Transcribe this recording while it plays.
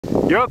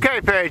You're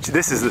okay, Paige.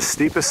 This is the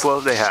steepest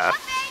slope they have.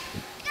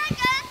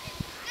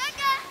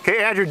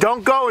 Okay, Andrew,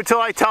 don't go until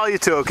I tell you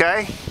to,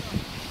 okay?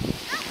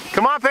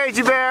 Come on,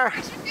 Paigey Bear.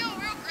 You should feel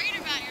real great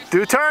about yourself.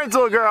 Do turns,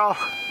 little girl.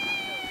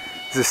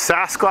 This is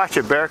Sasquatch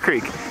at Bear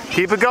Creek.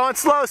 Keep it going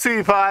slow,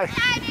 sweetie pie.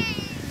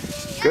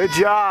 Good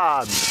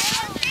job.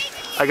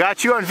 I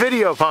got you on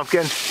video,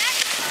 Pumpkin.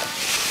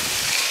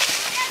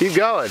 Keep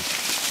going.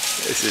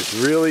 This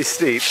is really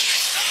steep.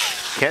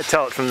 Can't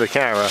tell it from the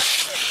camera.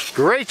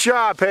 Great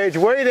job, Paige.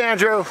 Wait,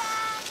 Andrew.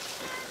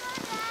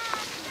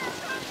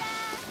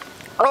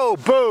 Oh,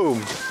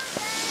 boom.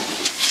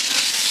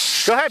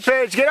 Go ahead,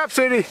 Paige. Get up,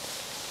 sweetie.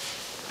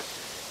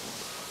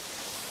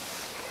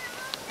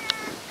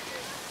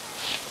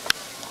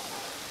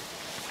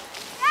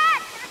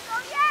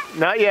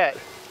 Not yet.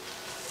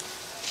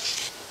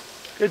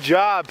 Good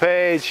job,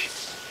 Paige.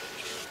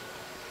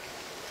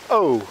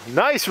 Oh,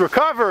 nice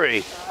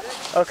recovery.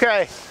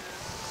 Okay.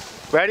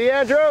 Ready,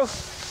 Andrew?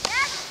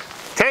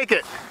 Take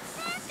it.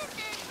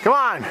 Come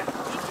on.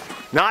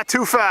 Not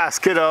too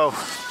fast, kiddo.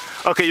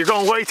 Okay, you're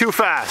going way too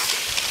fast.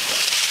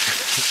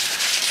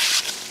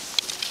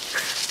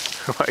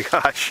 Oh my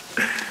gosh.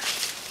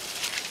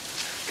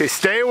 Okay,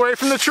 stay away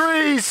from the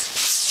trees.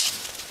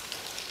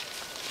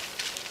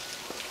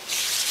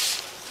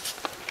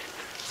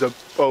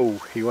 Oh,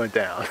 he went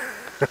down.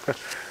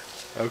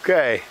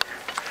 Okay.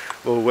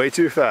 Well, way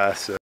too fast. So.